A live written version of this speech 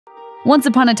Once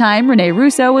upon a time, Rene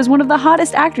Russo was one of the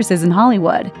hottest actresses in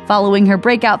Hollywood, following her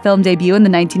breakout film debut in the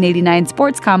 1989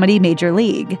 sports comedy Major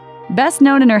League. Best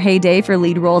known in her heyday for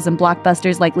lead roles in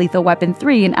blockbusters like Lethal Weapon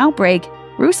 3 and Outbreak,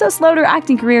 Russo slowed her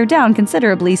acting career down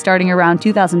considerably starting around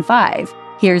 2005.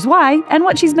 Here's why, and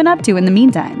what she's been up to in the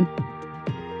meantime.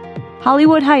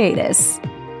 Hollywood hiatus.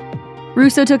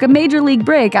 Russo took a major league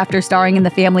break after starring in the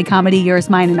family comedy Yours,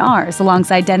 Mine, and Ours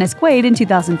alongside Dennis Quaid in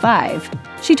 2005.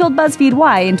 She told BuzzFeed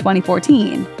Why in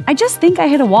 2014, "I just think I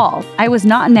hit a wall. I was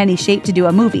not in any shape to do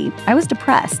a movie. I was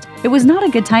depressed. It was not a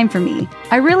good time for me.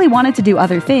 I really wanted to do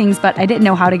other things, but I didn't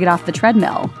know how to get off the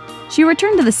treadmill." She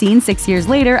returned to the scene 6 years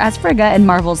later as Frigga in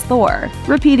Marvel's Thor,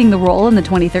 repeating the role in the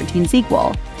 2013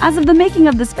 sequel. As of the making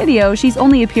of this video, she's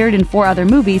only appeared in 4 other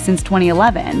movies since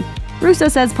 2011. Russo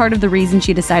says part of the reason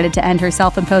she decided to end her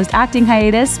self-imposed acting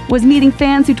hiatus was meeting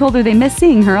fans who told her they missed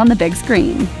seeing her on the big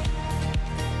screen.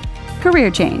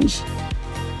 Career change.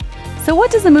 So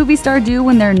what does a movie star do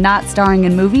when they're not starring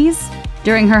in movies?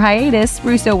 During her hiatus,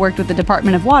 Russo worked with the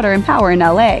Department of Water and Power in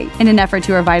LA in an effort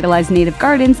to revitalize native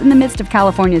gardens in the midst of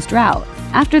California's drought.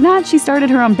 After that, she started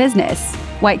her own business,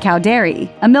 White Cow Dairy,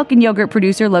 a milk and yogurt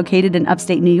producer located in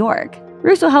upstate New York.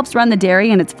 Russo helps run the dairy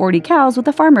and its 40 cows with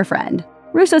a farmer friend.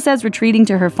 Russo says retreating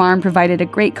to her farm provided a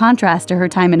great contrast to her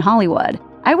time in Hollywood.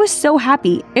 "I was so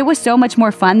happy. It was so much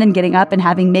more fun than getting up and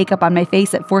having makeup on my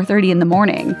face at 4:30 in the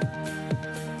morning."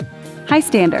 High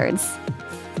standards.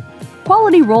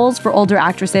 Quality roles for older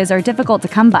actresses are difficult to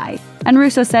come by, and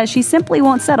Russo says she simply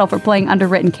won't settle for playing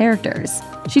underwritten characters.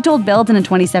 She told Build in a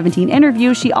 2017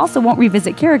 interview she also won't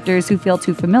revisit characters who feel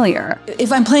too familiar.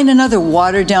 If I'm playing another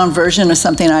watered-down version of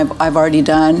something I've already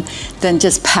done, then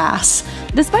just pass.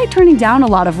 Despite turning down a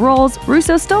lot of roles,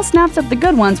 Russo still snaps up the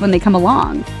good ones when they come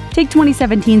along. Take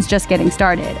 2017's Just Getting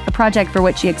Started, a project for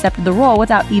which she accepted the role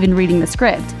without even reading the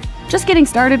script. Just Getting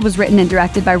Started was written and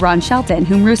directed by Ron Shelton,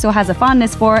 whom Russo has a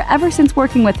fondness for ever since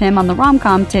working with him on the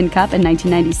rom-com Tin Cup in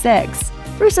 1996.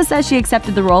 Russo says she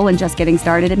accepted the role in Just Getting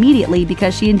Started immediately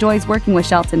because she enjoys working with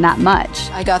Shelton that much.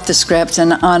 I got the script,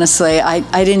 and honestly, I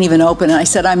didn't even open it. I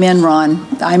said, "I'm in, Ron.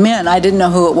 I'm in." I didn't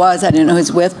know who it was. I didn't know who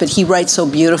he's with, but he writes so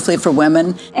beautifully for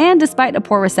women. And despite a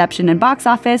poor reception and box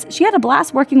office, she had a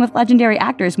blast working with legendary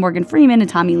actors Morgan Freeman and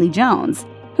Tommy Lee Jones,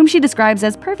 whom she describes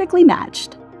as perfectly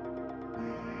matched.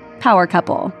 Power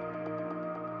couple.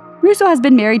 Russo has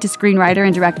been married to screenwriter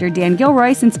and director Dan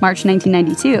Gilroy since March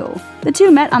 1992. The two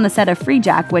met on the set of Free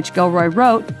Jack, which Gilroy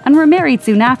wrote, and were married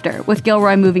soon after, with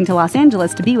Gilroy moving to Los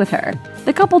Angeles to be with her.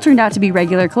 The couple turned out to be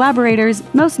regular collaborators,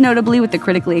 most notably with the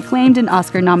critically acclaimed and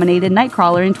Oscar-nominated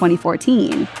Nightcrawler in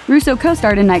 2014. Russo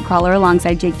co-starred in Nightcrawler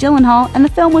alongside Jake Gyllenhaal, and the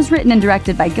film was written and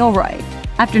directed by Gilroy.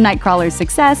 After Nightcrawler's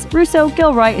success, Russo,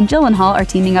 Gilroy, and Gyllenhaal are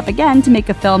teaming up again to make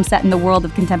a film set in the world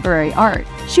of contemporary art.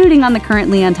 Shooting on the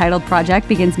currently untitled project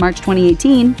begins March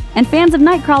 2018, and fans of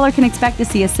Nightcrawler can expect to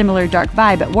see a similar dark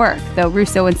vibe at work, though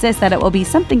Russo insists that it will be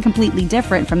something completely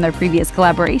different from their previous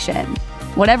collaboration.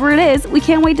 Whatever it is, we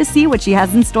can't wait to see what she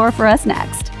has in store for us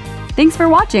next. Thanks for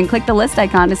watching. Click the list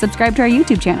icon to subscribe to our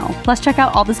YouTube channel. Plus, check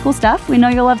out all this cool stuff we know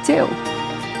you'll love too.